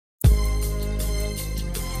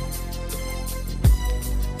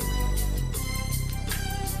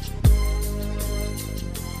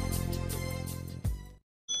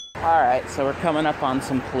Alright, so we're coming up on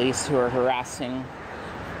some police who are harassing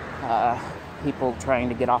people trying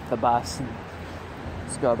to get off the bus and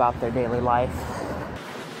just go about their daily life.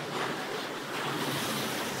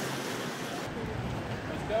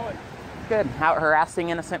 How's it going? Good. Out harassing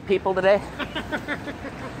innocent people today?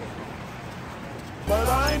 But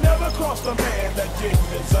I ain't never crossed a man that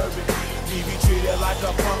didn't deserve it. He be treated like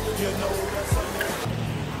a punk, you know that's a...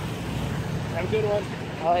 Have a good one.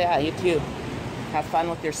 Oh yeah, you too. Have fun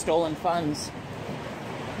with your stolen funds.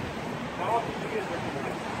 How often do you get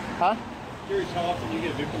victimized? Huh? Curious how often you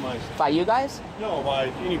get victimized? By you guys? No, by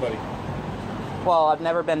anybody. Well, I've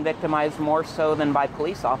never been victimized more so than by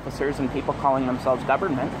police officers and people calling themselves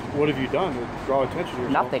government. What have you done to draw attention to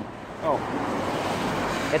yourself? Nothing.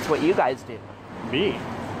 Oh, It's what you guys do. me?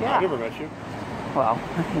 Yeah. I never met you. Well,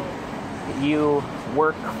 you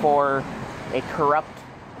work for a corrupt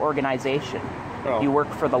organization. Oh. You work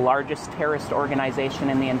for the largest terrorist organization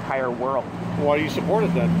in the entire world. Why do you support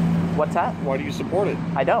it then? What's that? Why do you support it?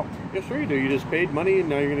 I don't. Yeah, sure you do. You just paid money and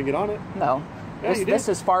now you're going to get on it? No. Yeah, you did. This,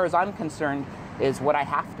 as far as I'm concerned, is what I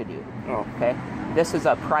have to do. Oh. Okay? This is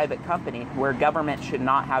a private company where government should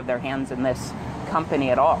not have their hands in this company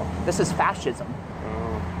at all. This is fascism.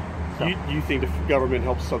 So. You think the government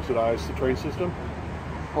helps subsidize the train system?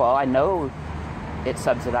 Well, I know it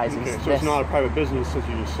subsidizes Okay, so this. it's not a private business, as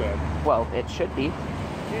you just said. Well, it should be.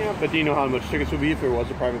 Yeah, but do you know how much tickets would be if it was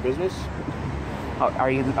a private business?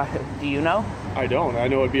 Do you know? I don't. I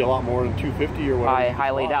know it'd be a lot more than $250 or whatever. I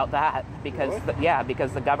highly doubt that because, Really?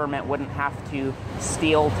 because the government wouldn't have to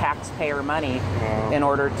steal taxpayer money No. in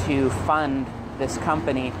order to fund this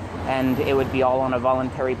company, and it would be all on a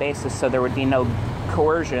voluntary basis, so there would be no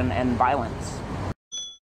coercion and violence.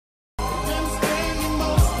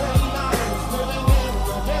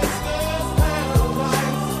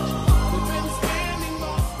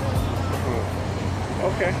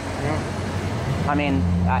 Okay. Yeah. I mean,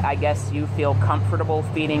 I guess you feel comfortable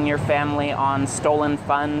feeding your family on stolen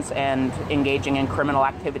funds and engaging in criminal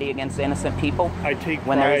activity against innocent people I take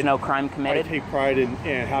when pride, there is no crime committed? I take pride in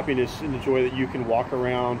and happiness in the joy that you can walk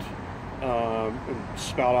around and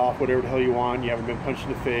spout off whatever the hell you want. You haven't been punched in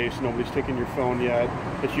the face. Nobody's taken your phone yet.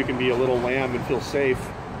 That you can be a little lamb and feel safe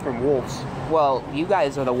from wolves. Well, you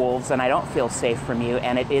guys are the wolves, and I don't feel safe from you,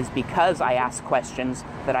 and it is because I ask questions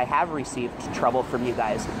that I have received trouble from you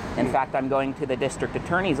guys. In fact, I'm going to the district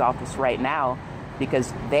attorney's office right now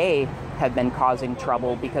because they have been causing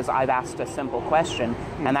trouble because I've asked a simple question,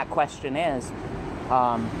 and that question is,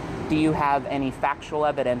 do you have any factual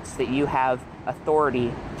evidence that you have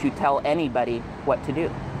authority to tell anybody what to do?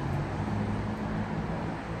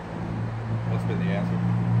 What's been the answer?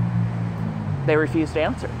 They refuse to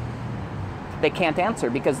answer. They can't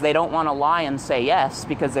answer because they don't want to lie and say yes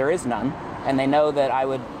because there is none, and they know that I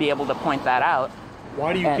would be able to point that out.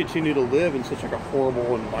 Why do you continue to live in such like a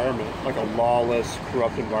horrible environment, like a lawless,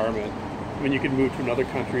 corrupt environment? I mean, you could move to another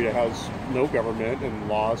country that has no government and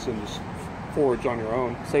laws and just forage on your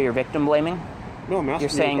own. So you're victim blaming? No, I'm asking You're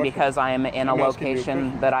saying you a because I am in a I'm asking you a location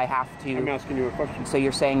question. that I have I'm to... asking you a question. So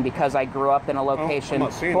you're saying because I grew up in a location... I'm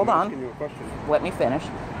not saying Hold I'm on. asking you a question. Let me finish.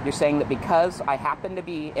 You're saying that because I happen to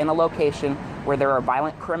be in a location where there are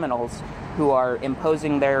violent criminals who are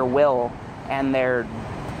imposing their will and their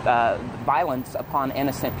violence upon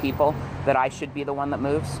innocent people, that I should be the one that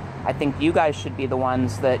moves? I think you guys should be the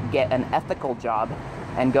ones that get an ethical job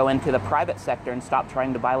and go into the private sector and stop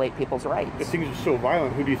trying to violate people's rights. If things are so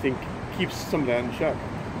violent, who do you think keeps some of that in check?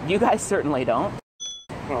 You guys certainly don't.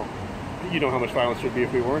 Well, you know how much violence there'd be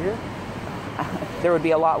if we weren't here? There would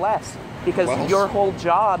be a lot less because Less? your whole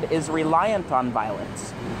job is reliant on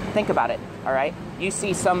violence. Think about it, all right? You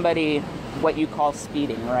see somebody, what you call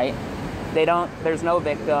speeding, right? There's no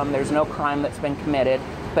victim, there's no crime that's been committed,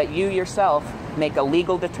 but you yourself make a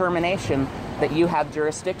legal determination that you have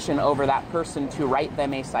jurisdiction over that person to write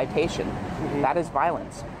them a citation. Mm-hmm. That is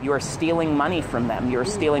violence. You are stealing money from them. You're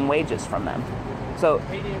stealing wages from them. So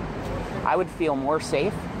I would feel more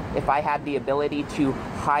safe if I had the ability to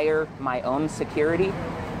hire my own security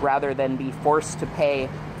rather than be forced to pay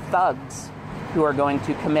thugs who are going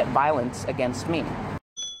to commit violence against me.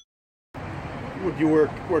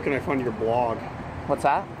 Where can I find your blog? What's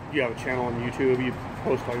that? Do you have a channel on YouTube you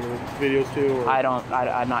post all your videos to? Or?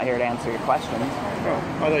 I'm not here to answer your questions.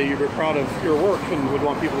 Oh, I thought you were proud of your work and would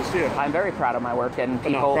want people to see it. I'm very proud of my work, and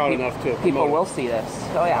But not people proud enough to people promote it. will see this.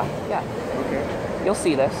 Oh yeah, yeah. Okay. You'll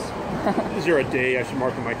see this. Is there a day I should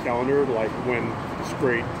mark in my calendar, like when this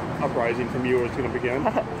great uprising from you is going to begin?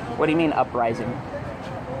 What do you mean uprising?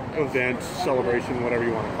 Event, celebration, whatever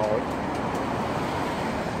you want to call it.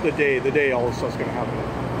 The day all this stuff's going to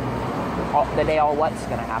happen. The day all what's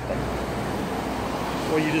going to happen?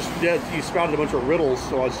 Well, you spouted a bunch of riddles,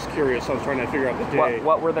 so I was just curious. I was trying to figure out the day.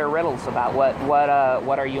 What were their riddles about?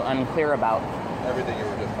 What are you unclear about? Everything you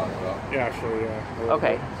were just talking about. Yeah, actually, yeah.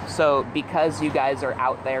 Okay, so because you guys are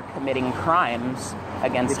out there committing crimes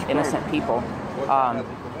against Which innocent crime? people, What crime has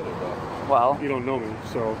he committed, though? well, You don't know me,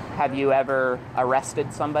 so have you ever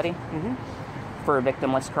arrested somebody for a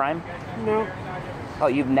victimless crime? no, Oh,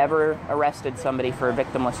 you've never arrested somebody for a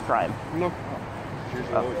victimless crime. no. It's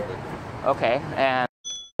usually always a victim. Okay, and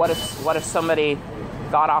what if somebody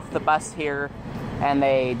got off the bus here and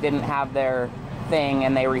they didn't have their thing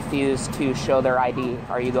and they refused to show their ID?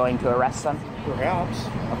 Are you going to arrest them? Perhaps.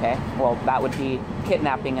 Okay, well, that would be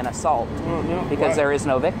kidnapping and assault Well, no. because Why? there is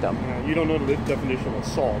no victim. You don't know the definition of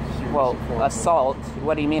assault. So you're Well, misinformed. assault,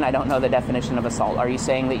 what do you mean I don't know the definition of assault? Are you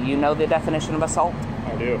saying that you know the definition of assault?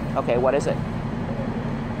 I do. Okay, what is it?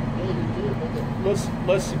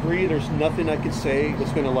 Let's agree. There's nothing I could say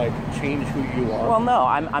that's going to like change who you are. Well, no,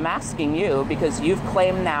 I'm asking you because you've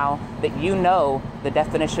claimed now that you know the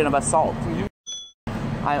definition of assault.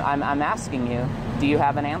 I'm asking you, do you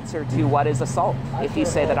have an answer to what is assault? If you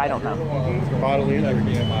say that I don't know. Bodily injury.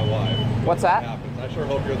 Protecting my wife. What's that? Happens. I sure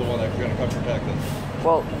hope you're the one that's going to come protect us.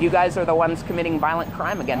 Well, you guys are the ones committing violent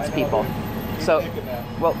crime against people. So,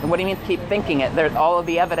 well, what do you mean keep thinking it? All of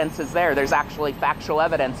the evidence is there. There's actually factual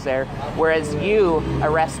evidence there, whereas you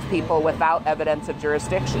arrest people without evidence of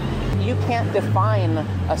jurisdiction. You can't define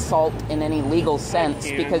assault in any legal sense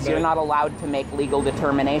can, because you're but- not allowed to make legal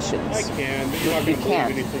determinations. I can, but you're not You going to believe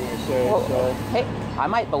can't. anything I say. Well, So hey, I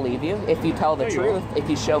might believe you if you tell the No, you truth, won't. if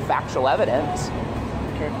you show factual evidence.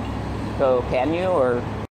 okay. So can you, or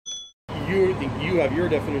You think you have your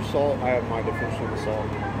definition of assault. I have my definition of assault.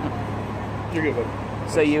 You're good,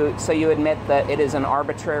 bud. so you admit that it is an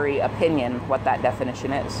arbitrary opinion what that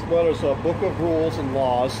definition is? Well, there's a book of rules and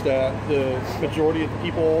laws that the majority of the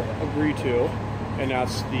people agree to, and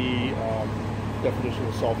that's the definition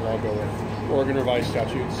of assault that I'll go with. Oregon revised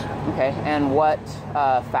statutes. Okay, and what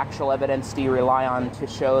factual evidence do you rely on to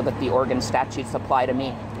show that the Oregon statutes apply to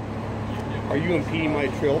me? Are you impeding my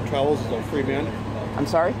travels as a free man? I'm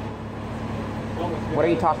sorry? What are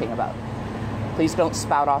you talking about? Please don't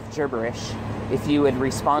spout off gibberish. If you would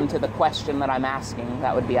respond to the question that I'm asking,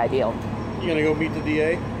 that would be ideal. You gonna go meet the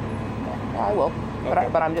DA? Yeah, I will. Okay.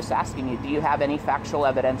 But I'm just asking you, do you have any factual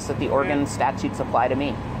evidence that the Oregon statutes apply to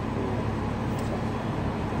me?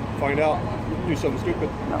 Find out. Do something stupid.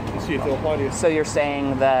 No. And see if they'll apply to you. So you're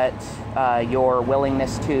saying that your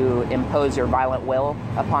willingness to impose your violent will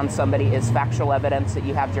upon somebody is factual evidence that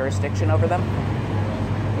you have jurisdiction over them?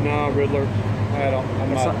 No, Riddler.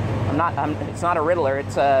 It's not a riddler.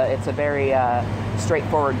 It's a very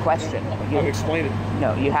straightforward question. I've explained it.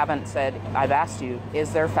 No, you haven't said. I've asked you,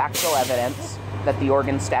 is there factual evidence that the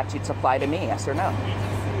Oregon statutes apply to me? Yes or no?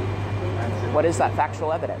 What is that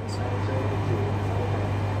factual evidence?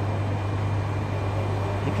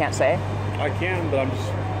 You can't say? I can, but I'm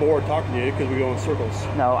just bored talking to you because we go in circles.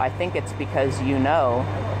 No, I think it's because you know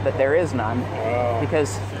that there is none.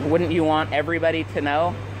 Because wouldn't you want everybody to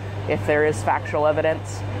know if there is factual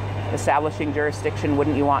evidence establishing jurisdiction?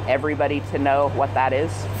 Wouldn't you want everybody to know what that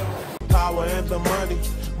is? Power and the money,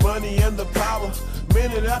 money and the power.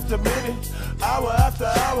 Minute after minute, hour after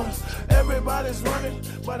hour. Everybody's running,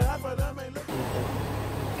 but half of them ain't looking.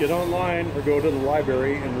 Get online or go to the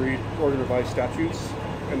library and read Oregon revised statutes,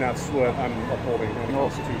 and that's what I'm upholding on the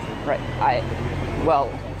Constitution. Right. Well,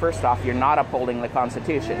 first off, you're not upholding the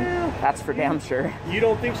Constitution. That's for damn sure. You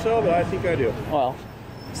don't think so, but I think I do. Well,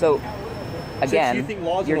 so again, Since you think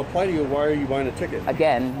laws you're- don't apply to you, why are you buying a ticket?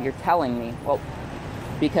 again, you're telling me, well,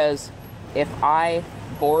 because if I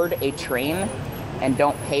board a train and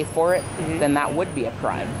don't pay for it, then that would be a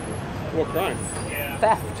crime. What crime?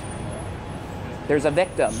 Theft. There's a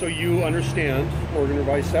victim. So you understand Oregon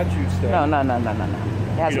revised statutes then? No.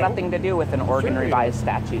 It has You don't? nothing to do with an Oregon Certainly revised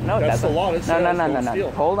statute. No, it That's the doesn't. law that says don't No.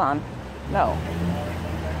 steal. Hold on. No.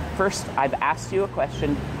 First, I've asked you a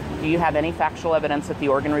question. Do you have any factual evidence that the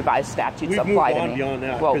Oregon revised statutes We've apply moved to on me? beyond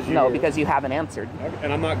that, Well, 'cause no, you're- because you haven't answered.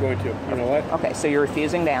 And I'm not going to. You know what? Okay, so you're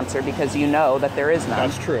refusing to answer because you know that there is none.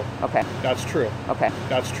 That's true. Okay. That's true. Okay.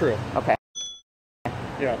 That's true. Okay.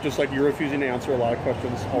 Yeah, just like you're refusing to answer a lot of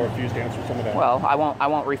questions, I'll refuse to answer some of that. Well, I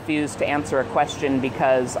won't refuse to answer a question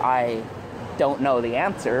because I don't know the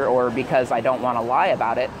answer or because I don't want to lie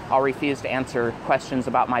about it. I'll refuse to answer questions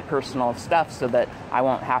about my personal stuff so that I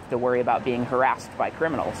won't have to worry about being harassed by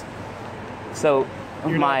criminals. So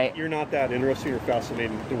you're not that interesting or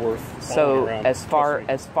fascinating to worth So following around,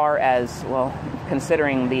 as far as well,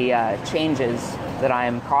 considering the changes that I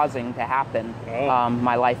am causing to happen,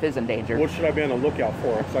 my life is in danger. What should I be on the lookout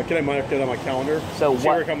for? So I might have to get on my calendar. So see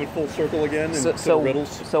we're coming full circle again.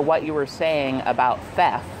 Riddles. So what you were saying about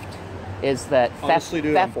theft is that Honestly,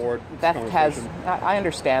 dude, I'm bored. Theft has. I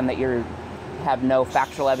understand that you have no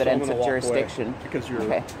factual evidence of jurisdiction because your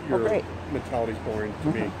mentality's boring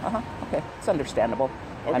to me. Okay, it's understandable.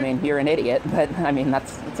 Okay. I mean, you're an idiot, but I mean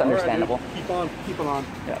it's understandable. Right, keep on.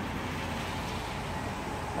 Yeah.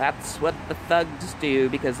 That's what the thugs do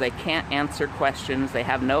because they can't answer questions. They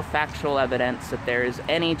have no factual evidence that there is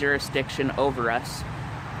any jurisdiction over us.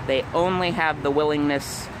 They only have the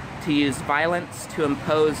willingness to use violence to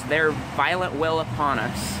impose their violent will upon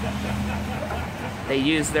us. They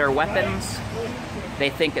use their weapons. They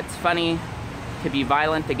think it's funny to be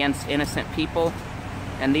violent against innocent people.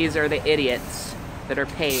 And these are the idiots that are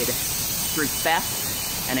paid through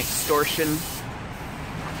theft and extortion.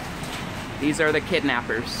 These are the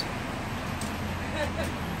kidnappers.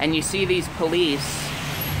 And you see these police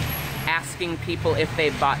asking people if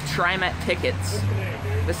they bought TriMet tickets.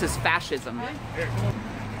 This is fascism.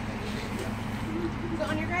 So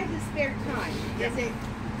on your guys' spare time, is it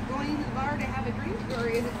going to the bar to have a drink, or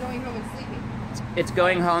is it going home and sleeping? It's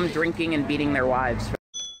going home, drinking, and beating their wives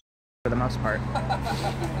for the most part.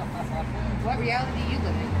 What reality do you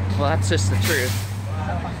live in? Well, that's just the truth.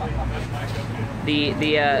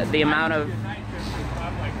 The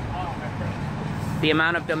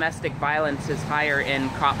amount of domestic violence is higher in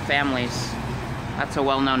cop families. That's a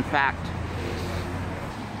well-known fact.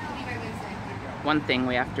 One thing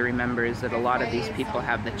we have to remember is that a lot of these people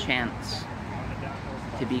have the chance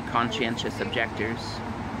to be conscientious objectors.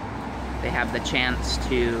 They have the chance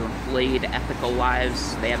to lead ethical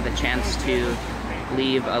lives. They have the chance to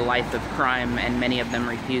leave a life of crime, and many of them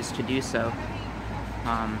refuse to do so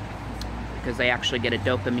because they actually get a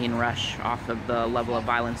dopamine rush off of the level of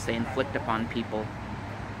violence they inflict upon people.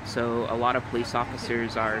 So a lot of police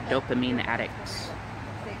officers are dopamine addicts,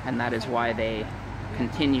 and that is why they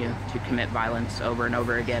continue to commit violence over and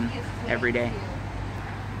over again every day.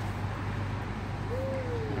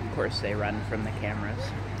 Of course, they run from the cameras.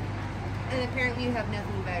 And apparently you have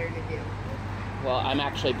nothing better to do. Well, I'm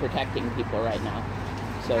actually protecting people right now.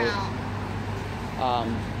 So,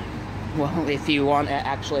 well, if you want to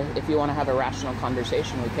have a rational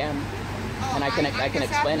conversation, we can, and I can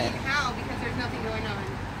explain it. How? Because there's nothing going on.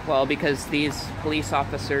 Well, because these police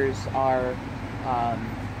officers are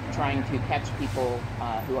trying to catch people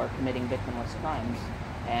who are committing victimless crimes,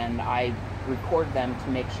 and I record them to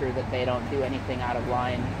make sure that they don't do anything out of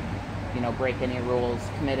line, break any rules,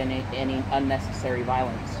 commit any unnecessary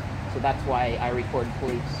violence. So that's why I record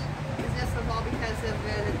police. Is this all because of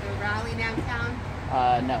the rally downtown?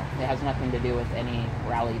 No, it has nothing to do with any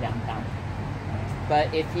rally downtown.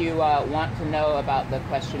 But if you want to know about the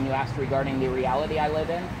question you asked regarding the reality I live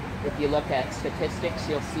in, if you look at statistics,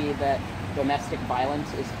 you'll see that domestic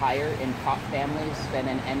violence is higher in cop families than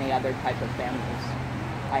in any other type of families.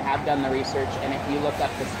 I have done the research, and if you look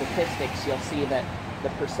up the statistics, you'll see that the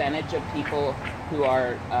percentage of people who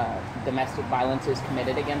are domestic violence is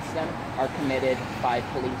committed against them are committed by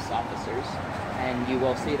police officers. And you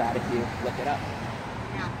will see that if you look it up.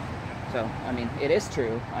 Yeah. So, I mean, it is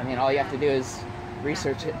true. I mean, all you have to do is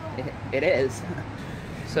research it. It is.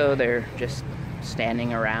 So they're just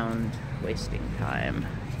standing around wasting time.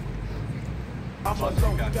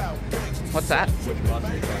 What's that? Which bus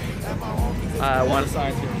are you taking? One. The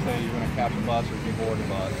signs here say you're going to catch a bus or be board a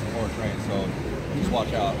bus or a train, so just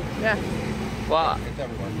watch out. Yeah. Well, it's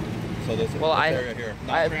everywhere. So this area here,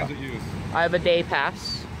 transit use. I have a day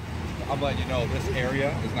pass. I'm letting you know this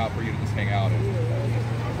area is not for you to just hang out in.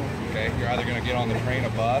 Okay? You're either going to get on the train or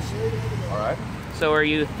bus. All right? So are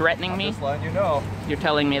you threatening me? Just letting you know. You're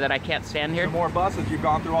telling me that I can't stand here? There are more buses. You've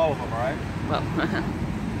gone through all of them, all right? Well.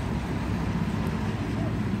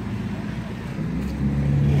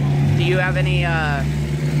 Do you have any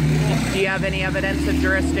evidence of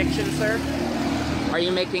jurisdiction, sir? Are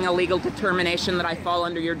you making a legal determination that I fall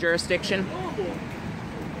under your jurisdiction?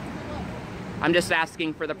 I'm just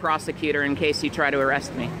asking for the prosecutor in case you try to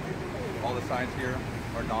arrest me. All the signs here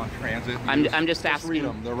are non-transit. I'm just asking. Read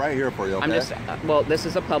them. They're right here for you, okay? Well, this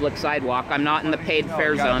is a public sidewalk. I'm not in the paid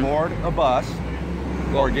fare zone. Board a bus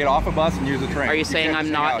or get off a bus and use a train. Are you saying I'm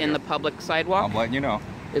not in the public sidewalk? I'm letting you know.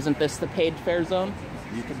 Isn't this the paid fare zone?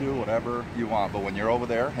 You can do whatever you want, but when you're over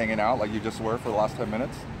there hanging out like you just were for the last 10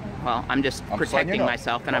 minutes. Well, I'm just protecting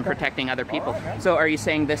myself, and I'm protecting other people. Right, so are you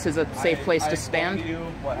saying this is a safe place to stand? I explained to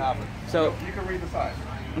you what happened. So you can read the sign.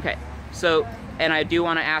 Okay. So, and I do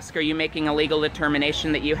want to ask, are you making a legal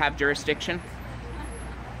determination that you have jurisdiction?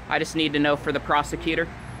 I just need to know for the prosecutor.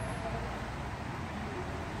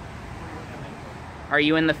 Are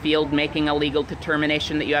you in the field making a legal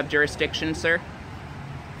determination that you have jurisdiction, sir?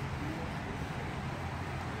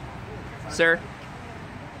 Sir?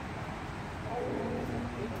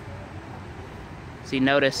 See,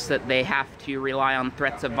 notice that they have to rely on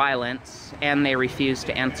threats of violence, and they refuse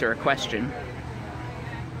to answer a question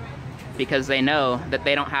because they know that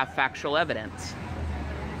they don't have factual evidence.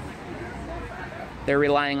 They're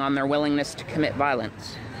relying on their willingness to commit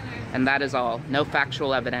violence, and that is all. No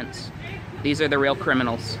factual evidence. These are the real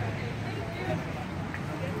criminals.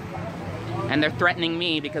 And they're threatening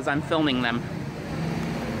me because I'm filming them.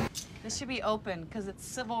 This should be open because it's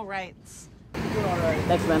civil rights.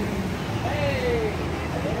 Thanks, man.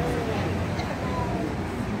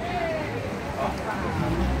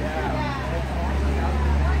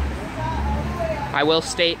 I will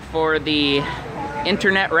state for the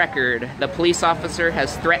internet record, the police officer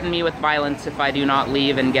has threatened me with violence if I do not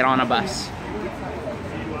leave and get on a bus.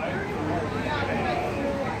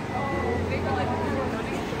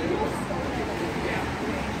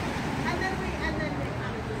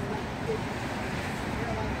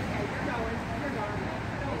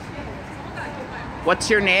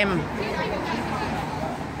 What's your name?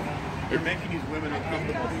 You're making these women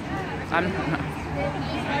uncomfortable.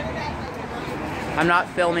 I'm not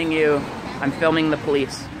filming you. I'm filming the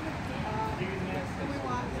police.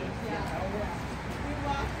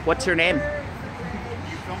 What's your name?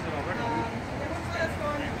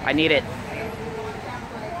 I need it.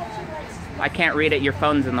 I can't read it. Your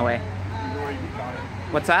phone's in the way. You've already got it.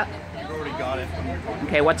 What's that? You've already got it.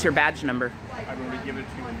 Okay, what's your badge number? I've already given it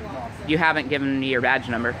to you when you talked. You haven't given me your badge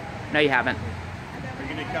number. No, you haven't. Are you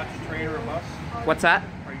going to catch a train or a bus? What's that?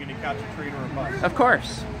 Are you going to catch a train or a bus? Of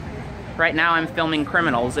course. Right now I'm filming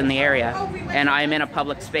criminals in the area, and I'm in a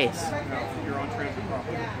public space. No, you're on transit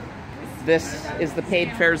property. This is the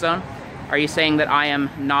paid fare zone. Are you saying that I am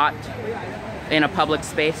not in a public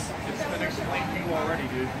space? It's been explained to you already,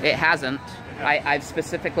 dude. It hasn't. I've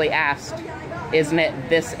specifically asked, isn't it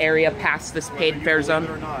this area past this paid fare zone?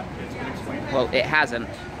 Or not, it's been explained to you. Well, it hasn't.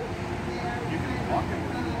 You can walk in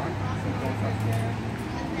where you want. Don't touch me.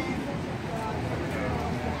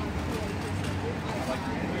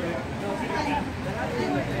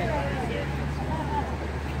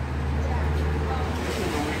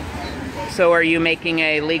 So are you making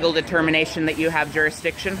a legal determination that you have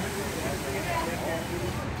jurisdiction?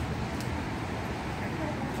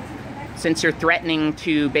 Since you're threatening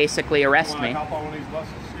to basically arrest me. Hop on one of these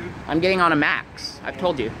buses, dude? I'm getting on a Max. I've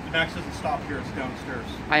told you. The Max doesn't stop here, it's downstairs.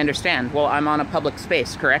 I understand. Well, I'm on a public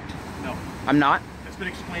space, correct? No. I'm not? It's been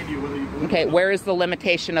explained to you whether you believe Okay, it or not. where is the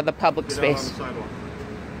limitation of the public Get out on the space? sidewalk.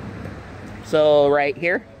 So, right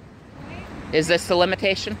here? Is this the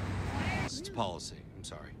limitation? It's policy. I'm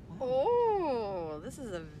sorry. Oh, this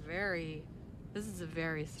is a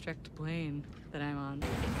very strict plane that I'm on.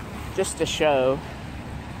 Just to show,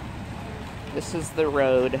 this is the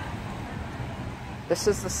road. This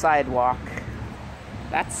is the sidewalk.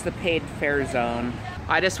 That's the paid fare zone.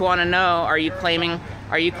 I just want to know, are you claiming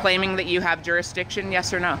that you have jurisdiction,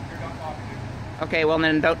 yes or no? Okay, well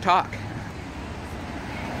then don't talk.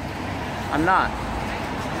 I'm not.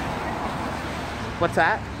 What's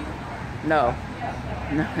that? No.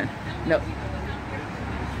 No. No.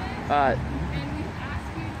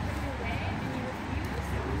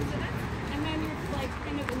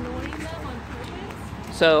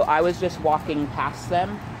 So I was just walking past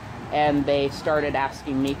them, and they started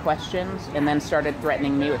asking me questions, and then started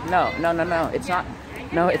threatening me with no. It's not.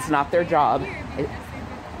 No, it's not their job.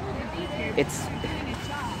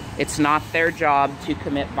 It's not their job to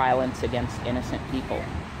commit violence against innocent people.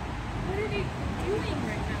 What are they doing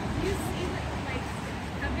right now? Do you see that, like,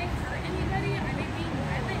 have they hurt anybody? Are they being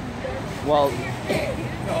violent? Well,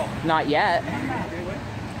 not yet.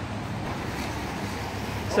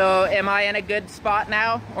 So, am I in a good spot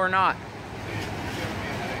now or not?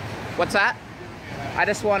 What's that? I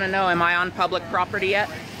just want to know, am I on public property yet?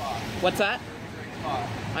 What's that?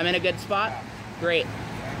 I'm in a good spot? Great.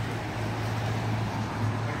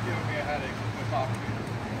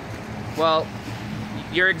 Well,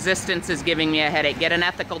 your existence is giving me a headache. Get an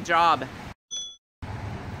ethical job.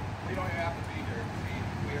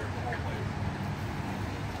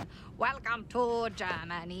 Welcome to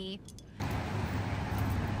Germany.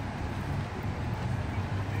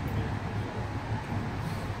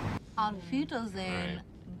 Auf Wiedersehen,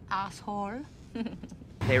 asshole.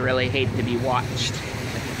 They really hate to be watched.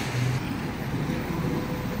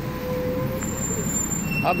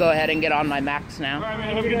 I'll go ahead and get on my Max now. All right,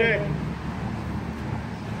 man. Have a good day.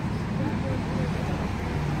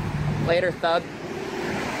 Later, thug.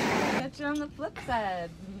 Catch you on the flip side,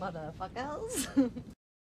 motherfuckers.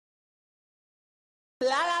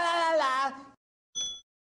 La la